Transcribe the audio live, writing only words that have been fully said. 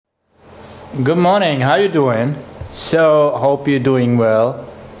Good morning, how you doing? So, hope you're doing well.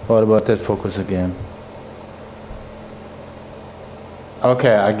 What about that focus again?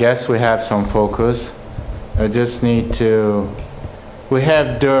 Okay, I guess we have some focus. I just need to... We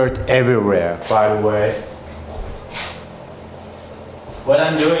have dirt everywhere, by the way. What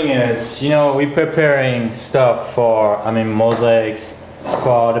I'm doing is, we're preparing stuff for, mosaics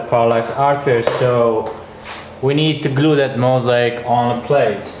for the Parallax art fair, so we need to glue that mosaic on a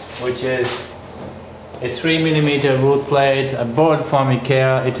plate, which is a 3mm wood plate. I bought from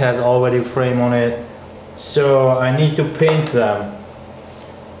IKEA. It has already a frame on it, so I need to paint them.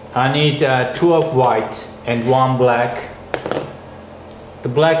 I need 2 of white and 1 black. The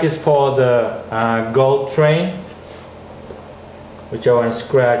black is for the gold train, which I want to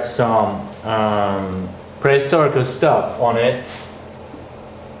scratch some prehistorical stuff on it.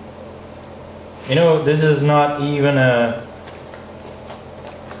 This is not even a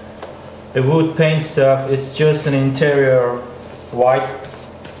wood paint stuff, it's just an interior white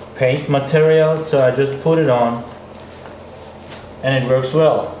paint material, so I just put it on and it works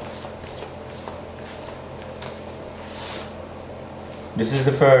well. This is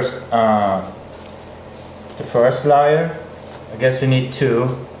the first layer. I guess we need 2.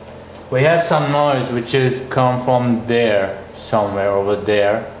 We have some noise which is come from there, somewhere over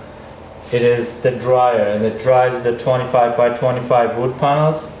there. It is the dryer, and it dries the 25 by 25 wood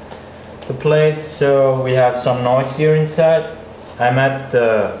panels, the plates, so we have some noise here inside. I'm at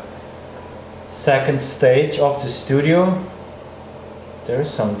the 2nd stage of the studio. There's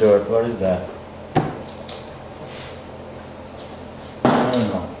some dirt. What is that? I don't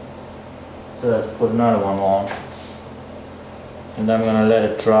know. So let's put another one on. And I'm gonna let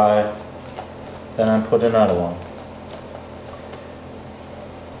it dry. Then I put another one.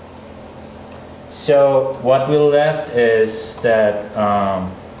 So what we left is that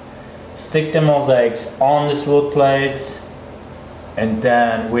stick the mosaics on these wood plates, and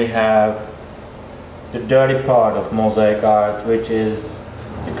then we have the dirty part of mosaic art, which is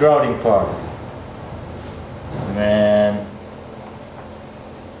the grouting part. And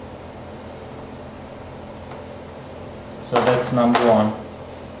so that's number 1.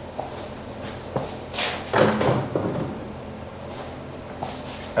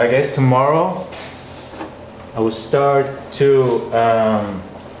 I guess tomorrow I will start to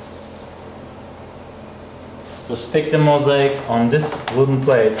stick the mosaics on this wooden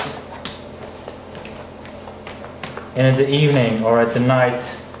plates, and in the evening or at the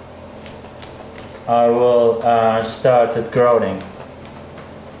night I will start at grouting.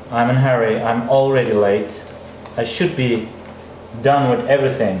 I'm in a hurry, I'm already late. I should be done with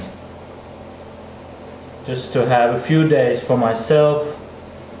everything, just to have a few days for myself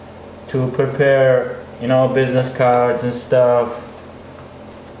to prepare business cards and stuff,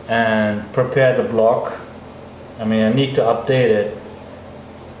 and prepare the block. I need to update it.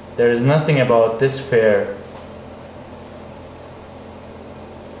 There is nothing about this fair,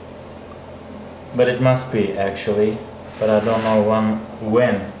 but it must be actually, but I don't know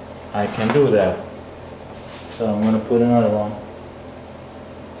when I can do that. So I'm going to put another one.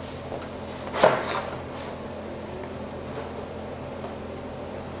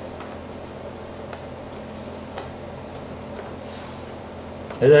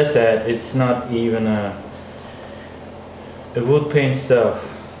 As I said, it's not even a wood paint stuff.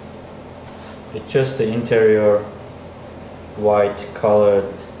 It's just the interior white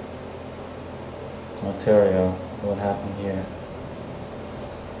colored material. What happened here?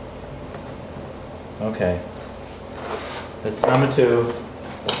 Okay. That's number 2.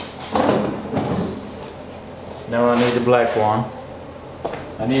 Now I need the black one.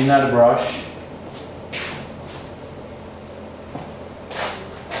 I need another brush.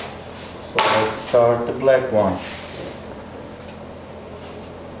 Let's start the black one.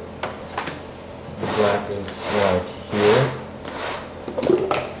 The black is right here.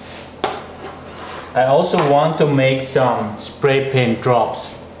 I also want to make some spray paint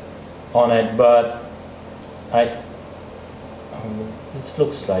drops on it, but this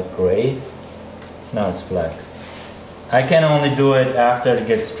looks like gray. No, it's black. I can only do it after it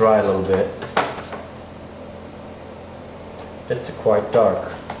gets dry a little bit. It's quite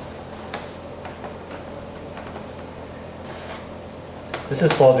dark. This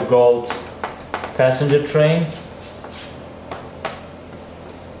is for the gold passenger train.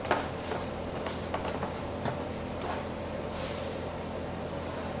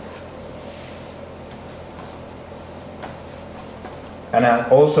 And I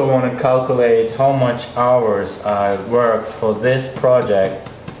also want to calculate how much hours I worked for this project,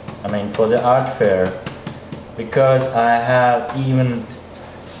 for the art fair, because I have even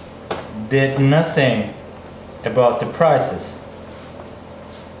did nothing about the prices.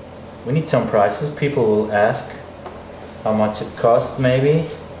 We need some prices. People will ask how much it costs maybe.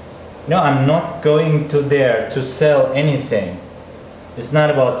 No, I'm not going to there to sell anything. It's not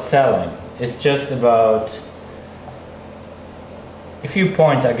about selling. It's just about a few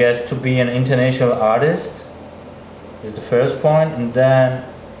points, I guess, to be an international artist is the first point, and then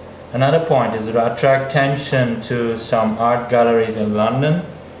another point is to attract attention to some art galleries in London.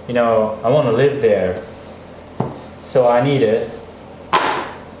 You know, I want to live there, so I need it.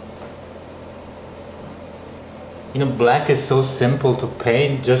 You know, black is so simple to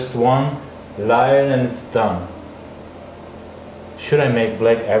paint, just one layer and it's done. Should I make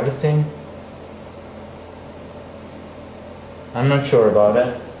black everything? I'm not sure about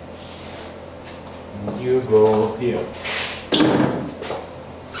it. You go here.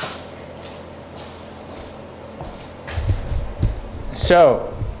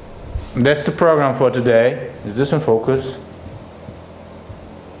 So, that's the program for today. Is this in focus?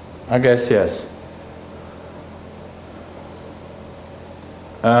 I guess yes.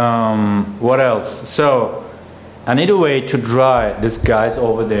 What else? So, I need a way to dry this guys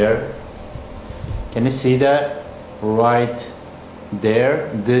over there. Can you see that? Right there.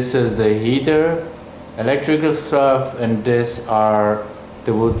 This is the heater, electrical stuff, and this are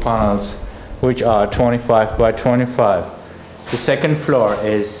the wood panels, which are 25 by 25. The second floor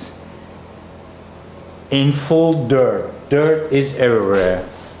is in full dirt. Dirt is everywhere,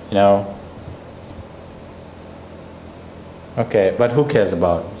 you know. Okay, but who cares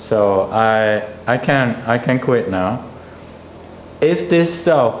about it? So I can quit now. If this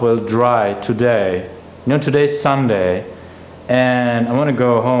stuff will dry today, you know, today's Sunday, and I want to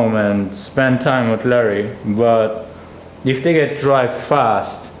go home and spend time with Larry, but if they get dry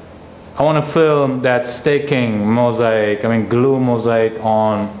fast, I want to film that staking mosaic, glue mosaic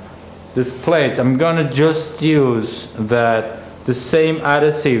on this plates. I'm gonna just use the same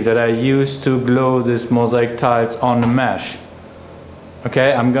adhesive that I used to glue this mosaic tiles on the mesh.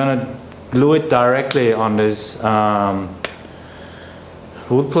 Okay, I'm gonna glue it directly on this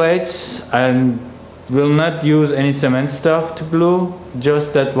wood plates, and will not use any cement stuff to glue,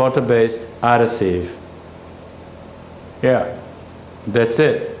 just that water-based adhesive. Yeah, that's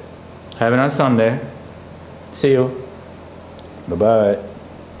it. Have a nice Sunday. See you. Bye-bye.